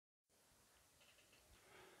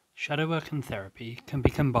Shadow work and therapy can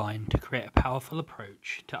be combined to create a powerful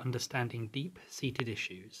approach to understanding deep-seated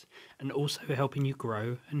issues and also helping you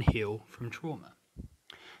grow and heal from trauma.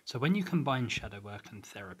 So when you combine shadow work and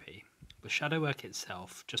therapy, the shadow work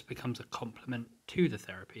itself just becomes a complement to the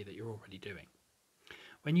therapy that you're already doing.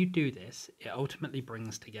 When you do this, it ultimately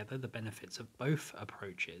brings together the benefits of both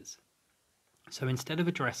approaches. So instead of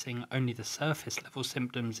addressing only the surface level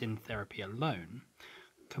symptoms in therapy alone,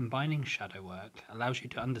 combining shadow work allows you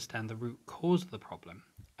to understand the root cause of the problem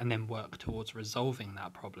and then work towards resolving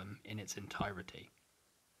that problem in its entirety.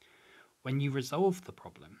 When you resolve the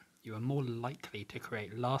problem, you are more likely to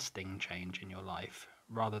create lasting change in your life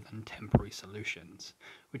rather than temporary solutions,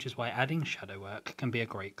 which is why adding shadow work can be a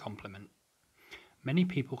great complement. Many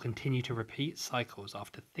people continue to repeat cycles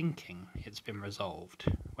after thinking it's been resolved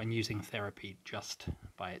when using therapy just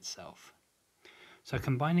by itself. So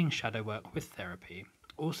combining shadow work with therapy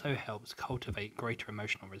also helps cultivate greater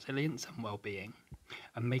emotional resilience and well-being,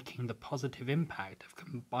 and making the positive impact of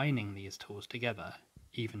combining these tools together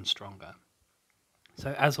even stronger.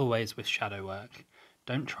 So as always with shadow work,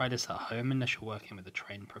 don't try this at home unless you're working with a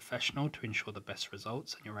trained professional to ensure the best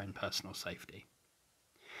results and your own personal safety.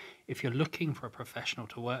 If you're looking for a professional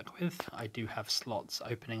to work with, I do have slots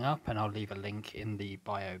opening up, and I'll leave a link in the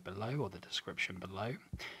bio below or the description below.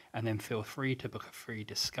 And then feel free to book a free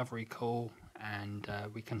discovery call, and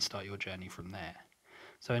we can start your journey from there.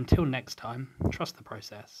 So until next time, trust the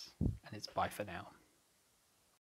process, and it's bye for now.